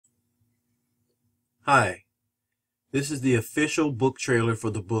Hi, this is the official book trailer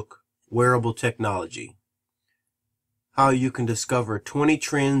for the book Wearable Technology. How you can discover 20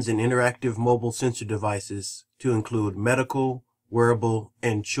 trends in interactive mobile sensor devices to include medical, wearable,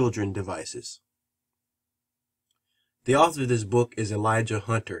 and children devices. The author of this book is Elijah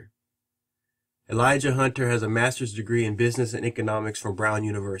Hunter. Elijah Hunter has a master's degree in business and economics from Brown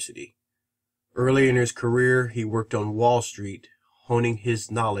University. Early in his career, he worked on Wall Street, honing his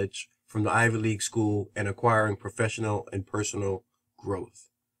knowledge from the Ivy League school and acquiring professional and personal growth.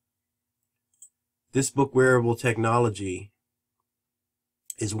 This book, Wearable Technology,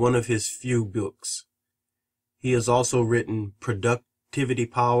 is one of his few books. He has also written Productivity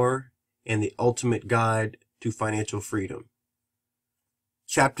Power and The Ultimate Guide to Financial Freedom.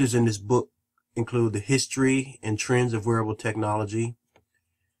 Chapters in this book include the history and trends of wearable technology,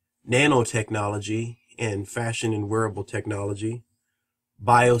 nanotechnology and fashion and wearable technology,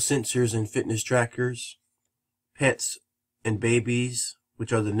 biosensors and fitness trackers, pets and babies,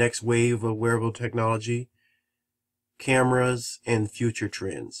 which are the next wave of wearable technology, cameras, and future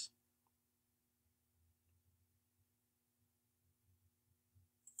trends.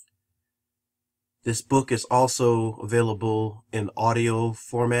 This book is also available in audio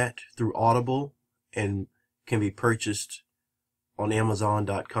format through Audible and can be purchased on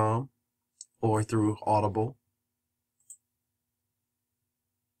Amazon.com or through Audible.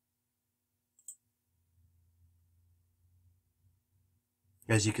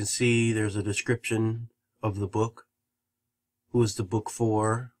 As you can see, there's a description of the book. Who is the book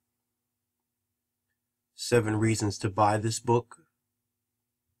for? 7 reasons to buy this book.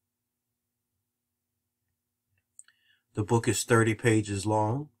 The book is 30 pages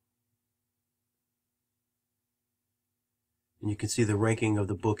long. And you can see the ranking of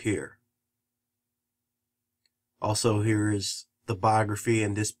the book here. Also, here is the biography,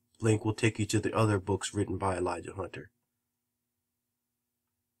 and this link will take you to the other books written by Elijah Hunter.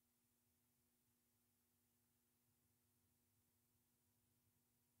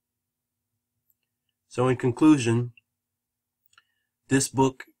 So in conclusion, this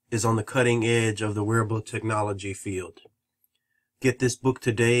book is on the cutting edge of the wearable technology field. Get this book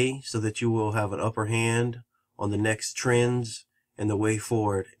today so that you will have an upper hand on the next trends and the way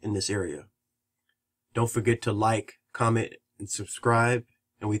forward in this area. Don't forget to like, comment, and subscribe,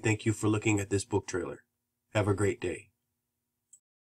 and we thank you for looking at this book trailer. Have a great day.